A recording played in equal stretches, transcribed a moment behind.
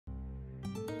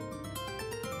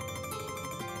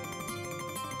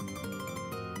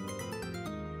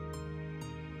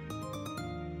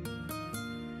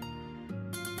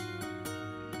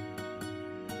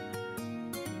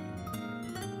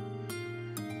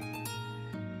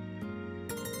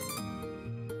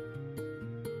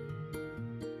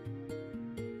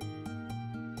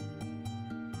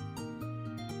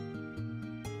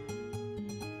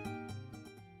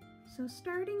So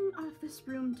starting off this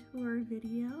room tour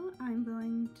video, I'm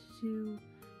going to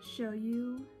show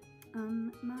you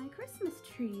my Christmas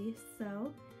tree.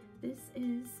 So this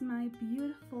is my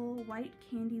beautiful white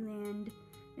Candyland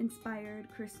inspired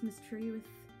Christmas tree with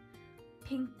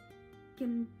pink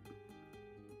and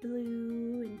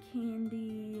blue and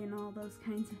candy and all those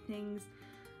kinds of things.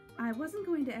 I wasn't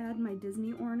going to add my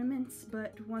Disney ornaments,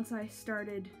 but once I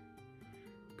started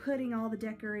putting all the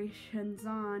decorations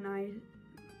on, I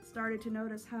started to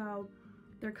notice how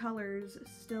their colors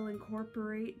still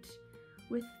incorporate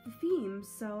with the themes,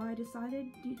 so I decided,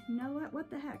 you know what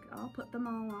the heck, I'll put them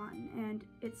all on, and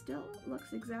it still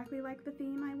looks exactly like the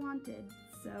theme I wanted,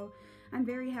 so I'm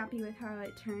very happy with how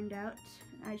it turned out.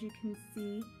 As you can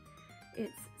see,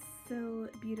 it's so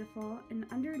beautiful, and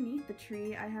underneath the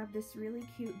tree I have this really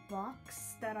cute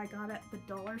box that I got at the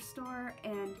dollar store,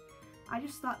 and I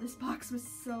just thought this box was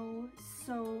so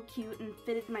cute and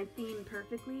fitted my theme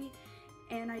perfectly,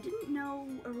 and I didn't know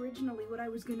originally what I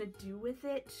was gonna do with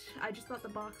it. I just thought the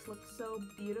box looked so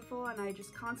beautiful, and I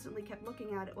just constantly kept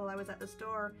looking at it while I was at the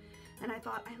store, and I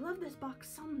thought, I love this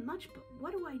box so much, but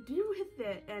what do I do with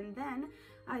it? And then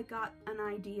I got an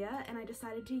idea, and I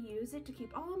decided to use it to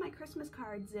keep all of my Christmas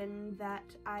cards in that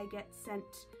I get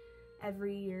sent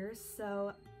every year.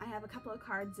 So I have a couple of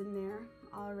cards in there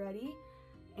already,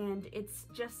 and it's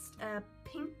just a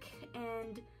pink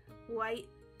and white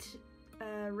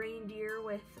reindeer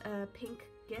with a pink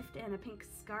gift and a pink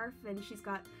scarf, and she's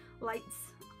got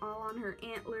lights all on her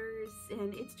antlers,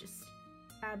 and it's just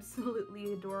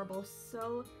absolutely adorable.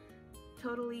 So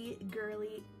totally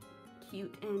girly,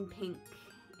 cute, and pink,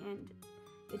 and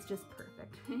it's just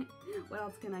perfect. What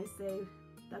else can I say?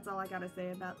 That's all I gotta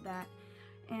say about that.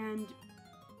 And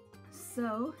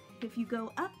so if you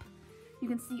go up, you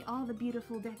can see all the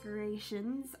beautiful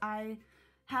decorations. I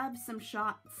have some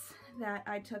shots that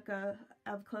I took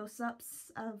of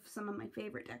close-ups of some of my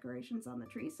favorite decorations on the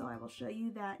tree, so I will show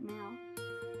you that now.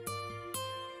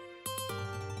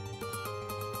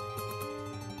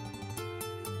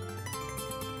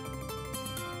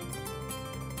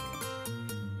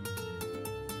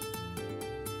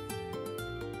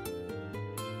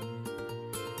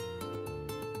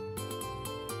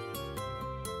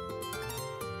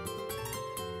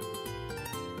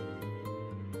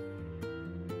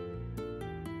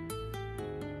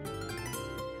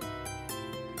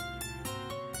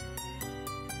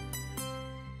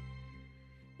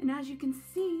 And as you can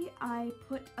see, I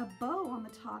put a bow on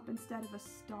the top instead of a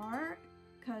star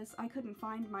because I couldn't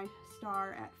find my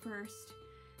star at first.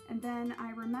 And then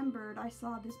I remembered I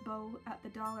saw this bow at the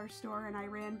dollar store, and I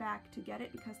ran back to get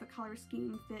it because the color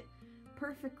scheme fit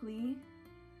perfectly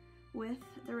with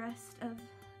the rest of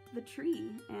the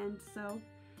tree. And so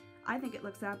I think it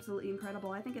looks absolutely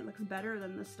incredible. I think it looks better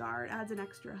than the star. It adds an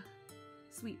extra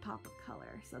sweet pop of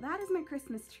color. So that is my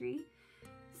Christmas tree.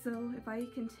 So if I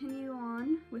continue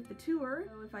on with the tour,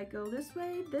 so if I go this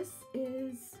way, this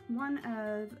is one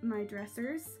of my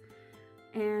dressers,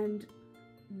 and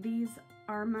these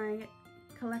are my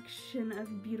collection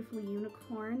of beautiful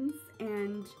unicorns.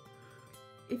 And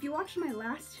if you watched my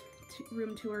last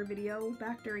room tour video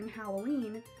back during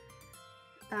Halloween,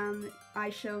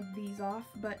 I showed these off,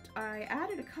 but I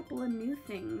added a couple of new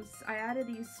things. I added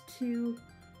these two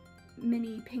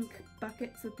mini pink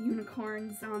buckets with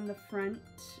unicorns on the front,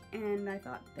 and I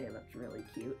thought they looked really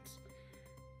cute.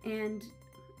 And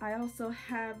I also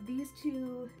have these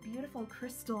two beautiful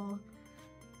crystal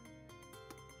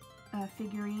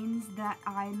figurines that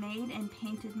I made and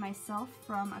painted myself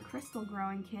from a crystal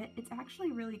growing kit. It's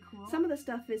actually really cool. Some of the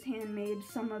stuff is handmade,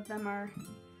 some of them are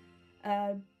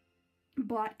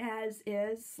bought as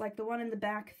is. Like the one in the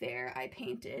back there I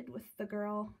painted with the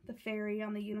girl, the fairy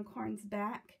on the unicorn's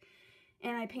back.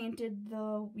 And I painted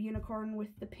the unicorn with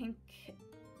the pink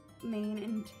mane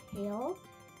and tail.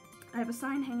 I have a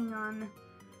sign hanging on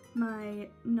my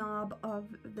knob of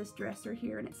this dresser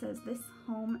here, and it says, "This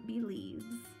home believes."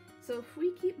 So if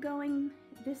we keep going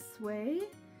this way,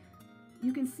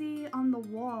 you can see on the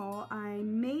wall I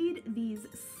made these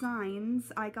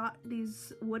signs. I got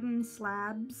these wooden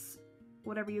slabs,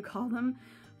 whatever you call them,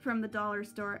 from the dollar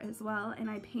store as well, and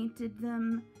I painted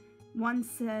them. One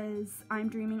says, "I'm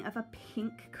dreaming of a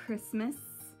pink Christmas,"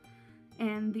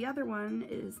 and the other one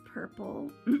is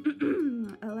purple,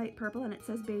 a light purple, and it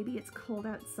says, "Baby, it's cold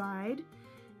outside."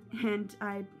 And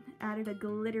I added a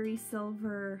glittery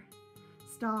silver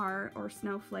star or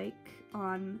snowflake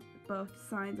on both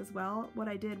signs as well. What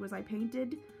I did was I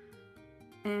painted,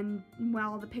 and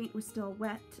while the paint was still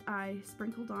wet, I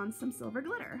sprinkled on some silver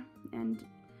glitter, and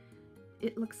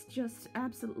it looks just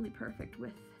absolutely perfect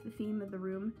with the theme of the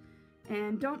room.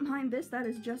 And don't mind this, that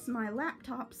is just my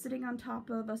laptop sitting on top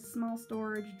of a small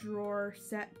storage drawer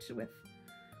set with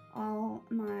all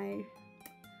my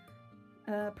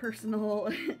personal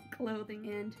clothing,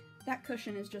 and that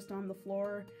cushion is just on the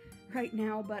floor right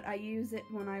now, but I use it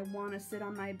when I want to sit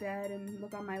on my bed and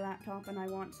look on my laptop and I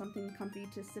want something comfy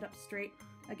to sit up straight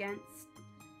against,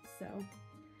 so.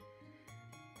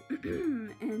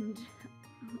 And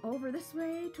over this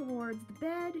way towards the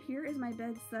bed, here is my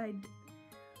bedside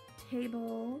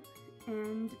table,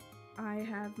 and I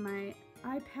have my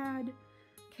iPad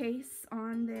case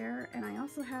on there, and I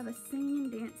also have a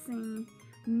singing and dancing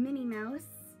Minnie Mouse.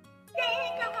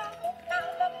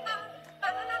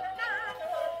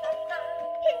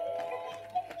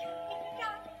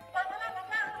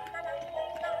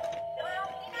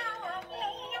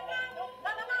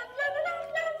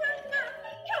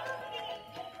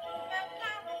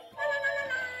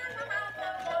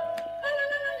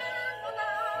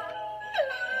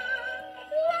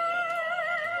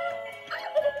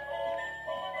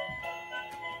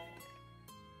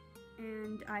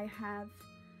 And I have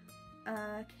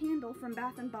a candle from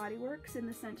Bath & Body Works in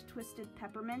the scent Twisted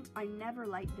Peppermint. I never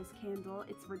light this candle.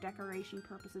 It's for decoration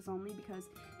purposes only because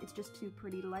it's just too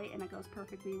pretty light and it goes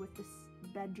perfectly with this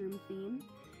bedroom theme.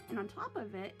 And on top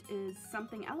of it is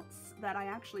something else that I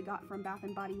actually got from Bath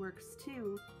 & Body Works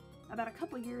too. About a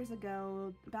couple years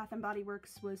ago, Bath & Body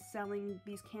Works was selling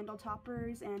these candle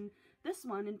toppers, and this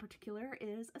one in particular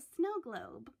is a snow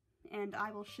globe. And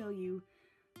I will show you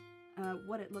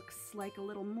what it looks like a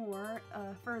little more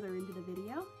further into the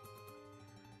video.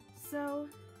 So,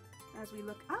 as we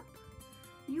look up,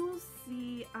 you will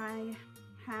see I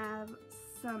have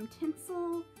some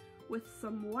tinsel with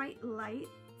some white lights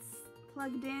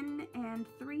plugged in and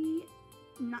 3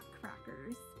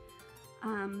 nutcrackers.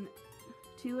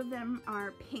 2 of them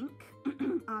are pink,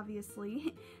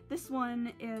 obviously. This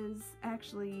one is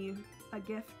actually a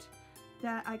gift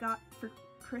that I got for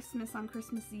Christmas on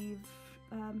Christmas Eve.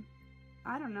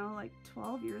 I don't know, like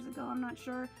 12 years ago, I'm not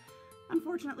sure.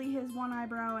 Unfortunately, his one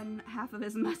eyebrow and half of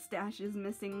his mustache is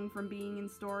missing from being in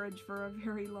storage for a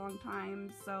very long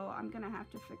time, so I'm gonna have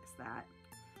to fix that.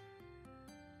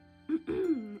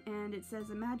 And it says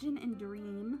Imagine and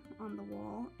Dream on the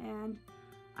wall, and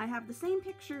I have the same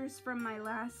pictures from my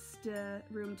last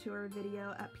room tour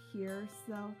video up here,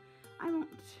 so I won't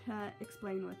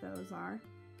explain what those are.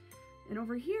 And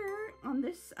over here, on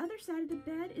this other side of the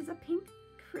bed, is a pink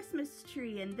Christmas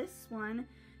tree, and this one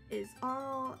is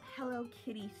all Hello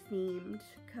Kitty themed,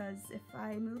 because if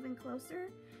I move in closer,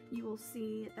 you will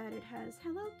see that it has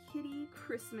Hello Kitty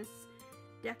Christmas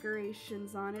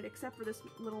decorations on it, except for this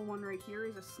little one right here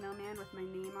is a snowman with my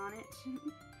name on it.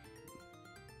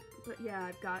 But yeah,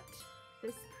 I've got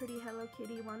this pretty Hello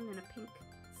Kitty one in a pink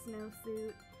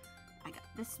snowsuit. I got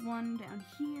this one down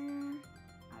here.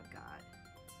 I've got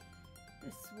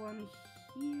this one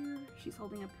here. She's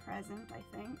holding a present, I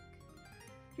think.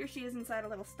 Here she is inside a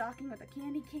little stocking with a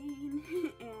candy cane.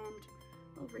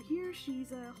 And over here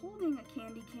she's holding a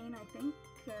candy cane, I think.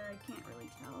 I can't really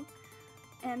tell.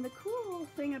 And the cool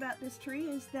thing about this tree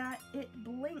is that it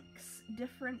blinks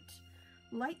different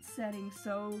light settings,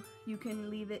 so you can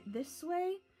leave it this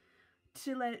way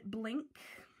to let it blink,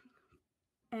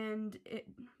 and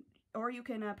or you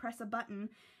can press a button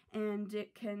and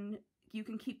you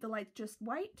can keep the light just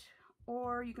white,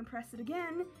 or you can press it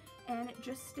again and it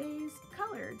just stays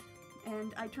colored.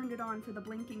 And I turned it on for the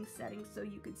blinking setting so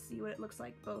you could see what it looks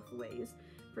like both ways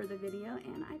for the video,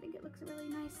 and I think it looks really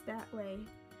nice that way.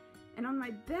 And on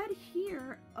my bed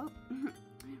here, oh,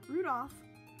 Rudolph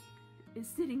is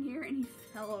sitting here and he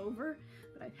fell over,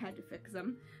 but I've had to fix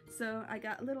him. So I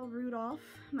got little Rudolph,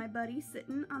 my buddy,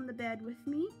 sitting on the bed with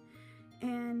me,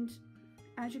 and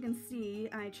as you can see,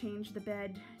 I changed the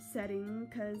bed setting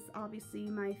because obviously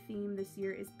my theme this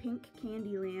year is Pink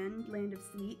Candyland, Land of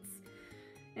Sweets.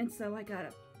 And so I got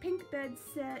a pink bed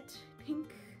set,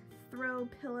 pink throw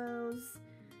pillows,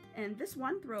 and this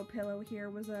one throw pillow here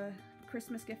was a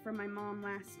Christmas gift from my mom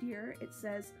last year. It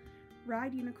says,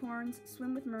 "Ride unicorns,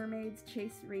 swim with mermaids,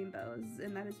 chase rainbows,"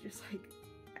 and that is just like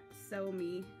so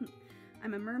me.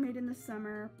 I'm a mermaid in the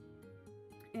summer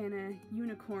and a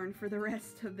unicorn for the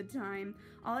rest of the time.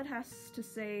 All it has to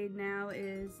say now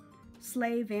is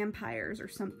slay vampires or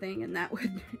something, and that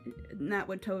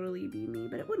would totally be me,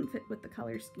 but it wouldn't fit with the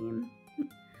color scheme.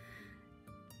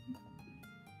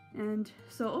 And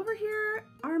so over here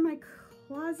are my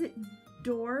closet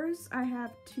doors. I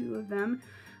have 2 of them.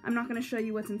 I'm not going to show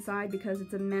you what's inside because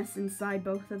it's a mess inside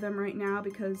both of them right now,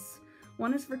 because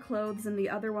one is for clothes and the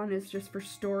other one is just for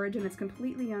storage, and it's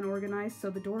completely unorganized, so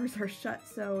the doors are shut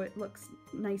so it looks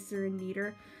nicer and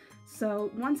neater.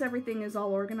 So once everything is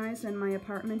all organized and my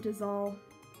apartment is all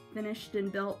finished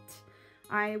and built,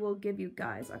 I will give you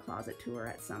guys a closet tour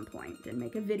at some point and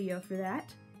make a video for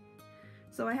that.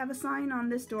 So I have a sign on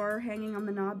this door hanging on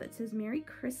the knob that says Merry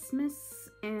Christmas,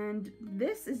 and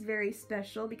this is very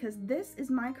special because this is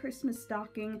my Christmas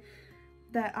stocking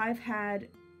that I've had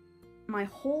my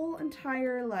whole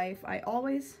entire life. I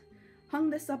always hung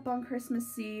this up on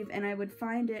Christmas Eve, and I would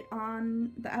find it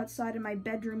on the outside of my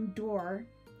bedroom door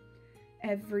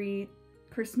every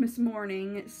Christmas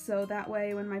morning, so that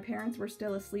way when my parents were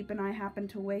still asleep and I happened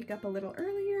to wake up a little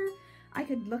earlier, I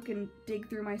could look and dig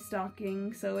through my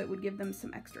stocking so it would give them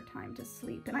some extra time to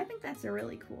sleep. And I think that's a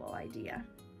really cool idea.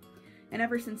 And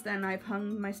ever since then, I've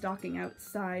hung my stocking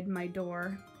outside my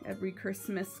door every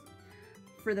Christmas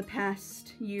for the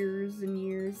past years and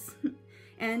years.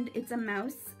 And it's a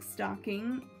mouse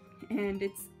stocking, and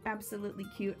it's absolutely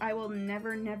cute. I will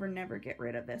never, never, never get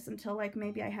rid of this until like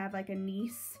maybe I have like a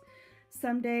niece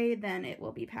someday, then it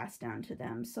will be passed down to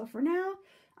them. So for now,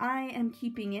 I am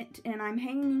keeping it, and I'm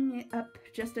hanging it up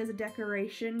just as a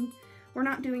decoration. We're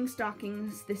not doing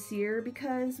stockings this year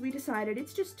because we decided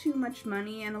it's just too much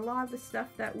money, and a lot of the stuff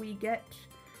that we get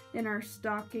in our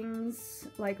stockings,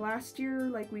 like last year,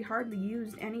 like we hardly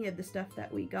used any of the stuff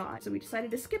that we got. So we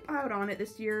decided to skip out on it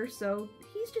this year, so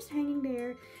he's just hanging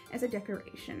there as a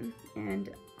decoration, and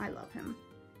I love him.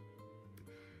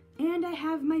 And I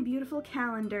have my beautiful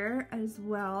calendar as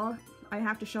well. I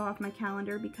have to show off my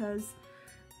calendar because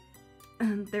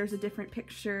there's a different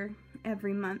picture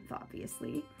every month,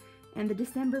 obviously. And the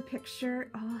December picture,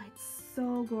 oh, it's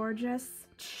so gorgeous.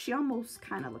 She almost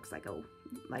kind of looks like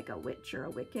a witch or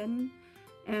a Wiccan.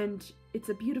 And it's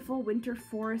a beautiful winter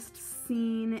forest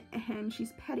scene, and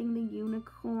she's petting the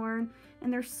unicorn,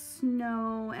 and there's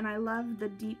snow, and I love the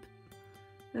deep,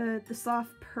 the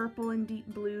soft purple and deep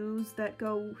blues that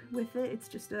go with it. It's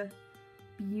just a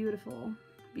beautiful,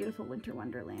 beautiful Winter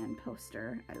Wonderland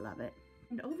poster. I love it.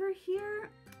 And over here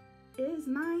is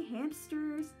my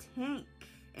hamster's tank.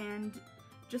 And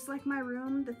just like my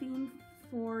room, the theme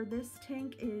for this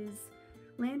tank is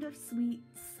Land of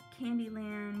Sweets,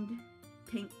 Candyland,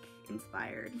 pink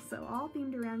inspired. So all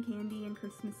themed around candy and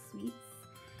Christmas sweets.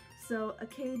 So a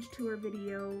cage tour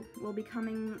video will be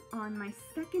coming on my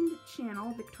second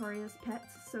channel, Victoria's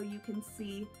Pets, so you can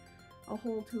see a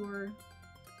whole tour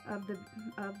of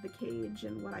the cage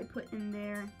and what I put in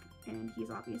there. And he's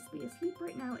obviously asleep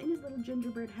right now in his little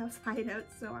gingerbread house hideout,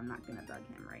 so I'm not gonna bug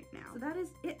him right now. So that is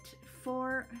it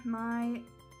for my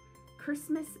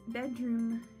Christmas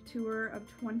bedroom tour of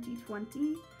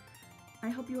 2020. I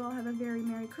hope you all have a very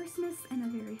Merry Christmas and a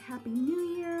very Happy New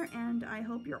Year, and I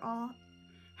hope you're all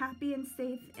happy and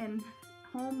safe and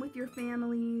home with your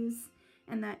families,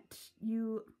 and that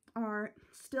you are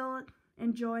still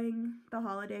enjoying the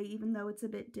holiday even though it's a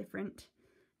bit different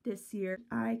this year.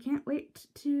 I can't wait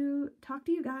to talk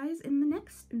to you guys in the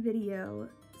next video.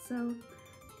 So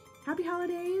happy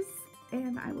holidays,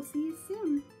 and I will see you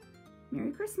soon.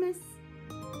 Merry Christmas!